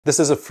This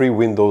is a free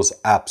Windows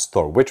App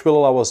Store, which will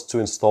allow us to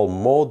install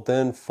more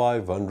than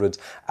 500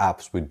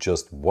 apps with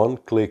just one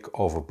click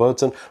of a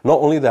button. Not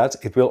only that,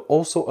 it will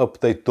also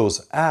update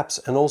those apps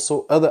and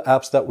also other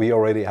apps that we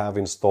already have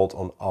installed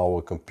on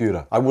our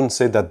computer. I wouldn't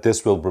say that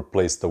this will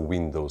replace the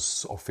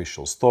Windows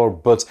official store,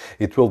 but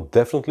it will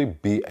definitely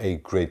be a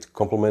great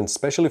complement,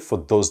 especially for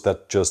those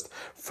that just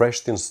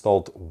fresh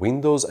installed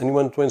Windows and you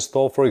want to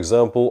install, for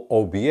example,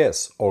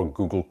 OBS or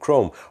Google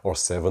Chrome or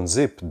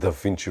 7-Zip,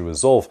 DaVinci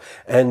Resolve,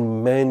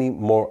 and many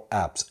more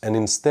apps. And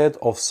instead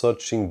of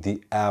searching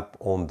the app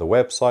on the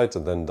website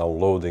and then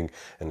downloading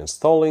and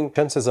installing,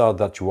 chances are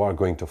that you are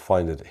going to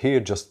find it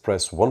here. Just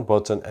press one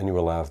button and you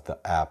will have the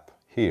app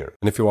here.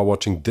 And if you are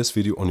watching this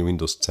video on your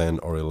Windows 10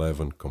 or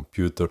 11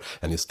 computer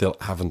and you still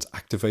haven't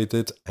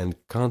activated and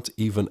can't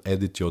even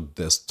edit your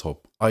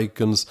desktop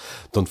icons,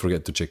 don't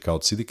forget to check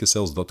out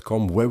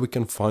cdksales.com, where we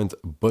can find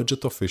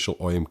budget official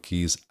OEM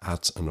keys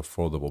at an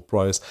affordable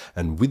price,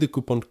 and with the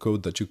coupon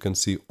code that you can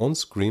see on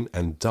screen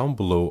and down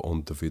below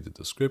on the video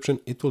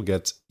description, it will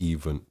get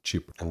even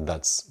cheaper. And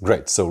that's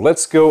great. So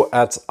let's go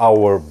at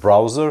our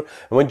browser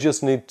and we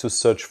just need to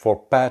search for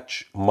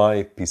Patch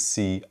My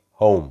PC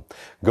Home.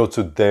 Go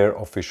to their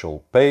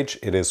official page.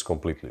 It is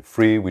completely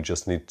free. We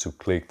just need to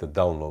click the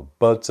download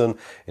button,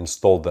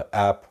 install the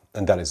app,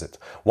 and that is it.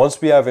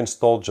 Once we have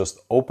installed, just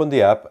open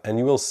the app and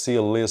you will see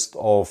a list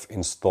of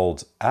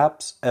installed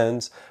apps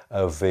and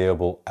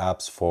available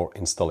apps for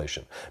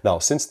installation. Now,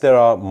 since there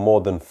are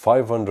more than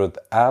 500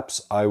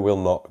 apps, I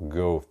will not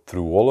go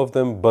through all of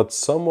them, but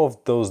some of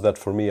those that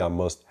for me are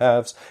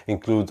must-haves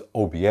include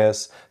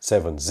OBS,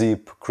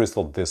 7-Zip,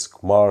 Crystal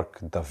Disk Mark,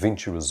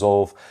 DaVinci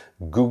Resolve,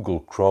 Google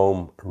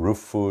Chrome,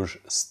 Refuge,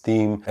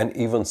 Steam, and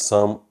even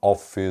some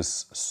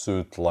Office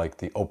suite like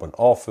the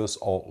OpenOffice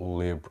or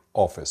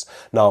LibreOffice.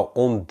 Now,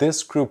 on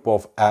this group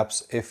of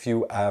apps, if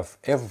you have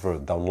ever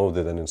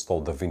downloaded and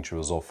installed DaVinci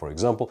Resolve, for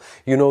example,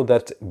 you know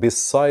that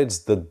besides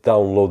the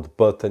download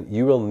button,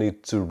 you will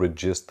need to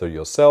register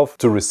yourself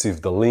to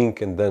receive the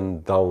link and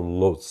then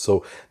download.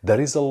 So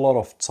there is a lot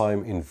of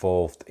time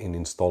involved in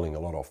installing a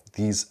lot of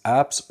these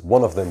apps,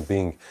 one of them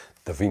being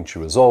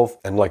DaVinci Resolve.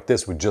 And like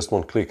this, with just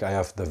one click, I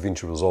have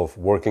DaVinci Resolve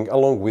working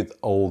along with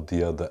all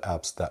the other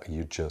apps that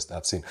you just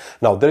have seen.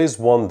 Now, there is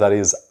one that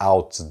is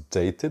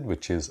outdated,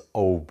 which is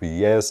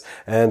OBS.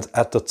 And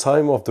at the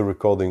time of the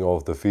recording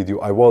of the video,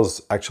 I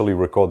was actually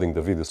recording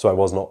the video, so I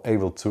was not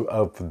able to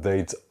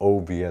update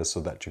OBS so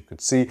that you could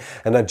see.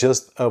 And I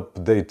just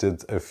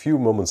updated a few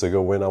moments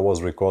ago when I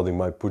was recording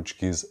my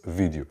Portuguese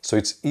video. So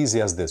it's easy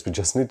as this. We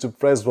just need to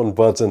press one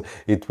button,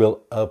 it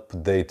will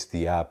update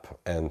the app,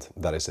 and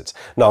that is it.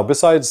 Now,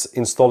 besides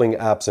installing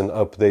apps and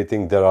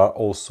updating, there are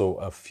also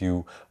a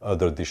few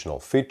other additional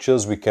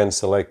features. We can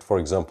select, for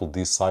example,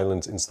 the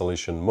silent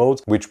installation mode,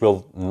 which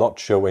will not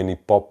show any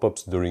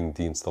pop-ups during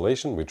the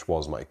installation, which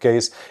was my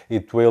case.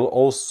 It will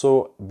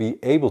also be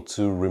able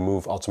to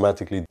remove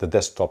automatically the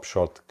desktop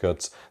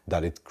shortcuts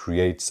that it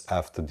creates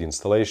after the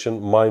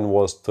installation. Mine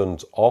was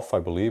turned off, I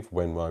believe,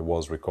 when I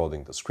was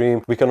recording the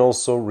screen. We can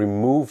also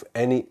remove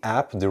any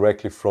app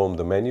directly from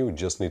the menu. You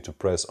just need to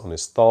press on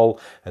install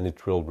and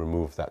it will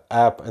remove that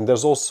app. And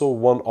there's also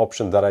one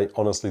option that I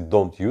honestly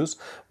don't use,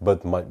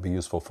 but might be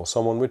useful for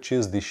someone, which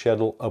is the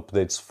schedule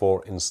updates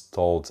for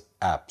installed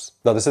apps.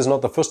 Now, this is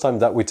not the first time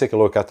that we take a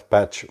look at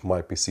Patch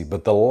My PC,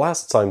 but the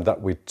last time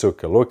that we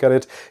took a look at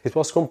it, it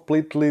was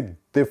completely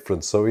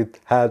different. So it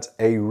had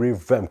a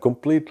revamp,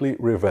 completely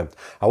revamped.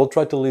 I will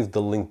try to leave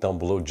the link down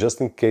below just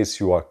in case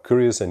you are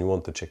curious and you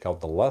want to check out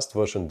the last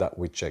version that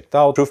we checked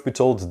out. Truth be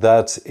told,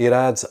 that it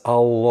adds a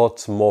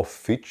lot more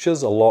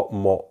features, a lot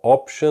more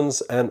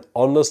options, and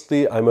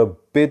honestly, I'm a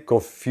bit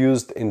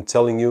confused in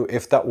telling you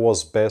if that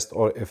was best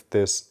or if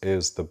this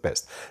is the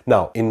best.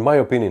 Now, in my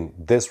opinion,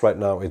 this right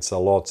now, it's a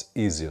lot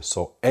easier.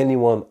 So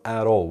anyone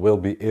at all will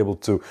be able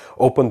to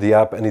open the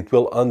app and it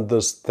will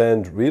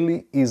understand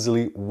really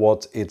easily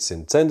what it's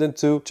intended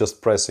to, just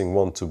pressing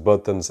 1-2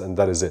 buttons, and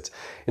that is it.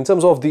 In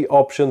terms of the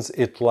options,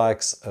 it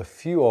lacks a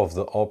few of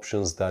the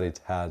options that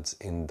it had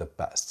in the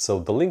past. So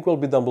the link will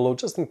be down below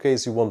just in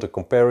case you want to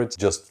compare it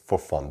just for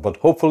fun. But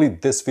hopefully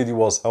this video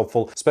was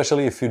helpful,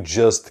 especially if you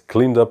just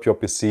cleaned up your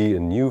PC, a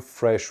new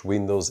fresh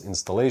Windows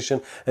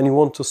installation, and you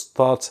want to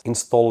start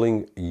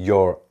installing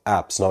your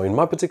apps. Now, in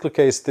my particular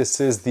case, this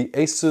is the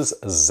Asus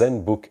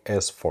ZenBook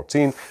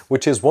S14,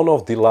 which is one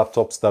of the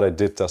laptops that I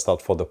did test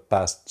out for the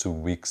past 2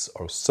 weeks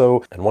or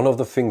so. And one of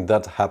the things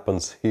that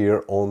happens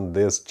here on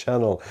this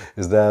channel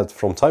is that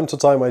from time to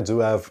time, I do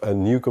have a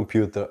new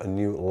computer, a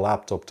new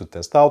laptop to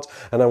test out,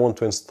 and I want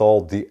to install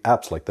the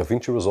apps like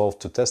DaVinci Resolve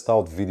to test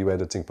out video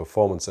editing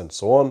performance and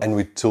so on. And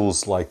with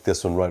tools like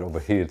this one right over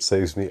here, it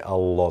saves me a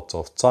lot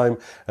of time,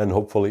 and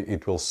hopefully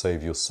it will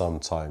save you some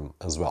time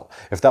as well.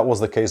 If that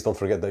was the case, don't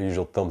forget the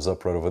usual thumbs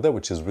up right over there,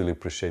 which is really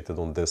appreciated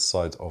on this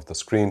side of the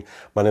screen.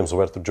 My name is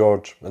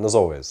Roberto, and as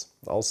always,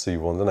 I'll see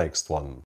you on the next one.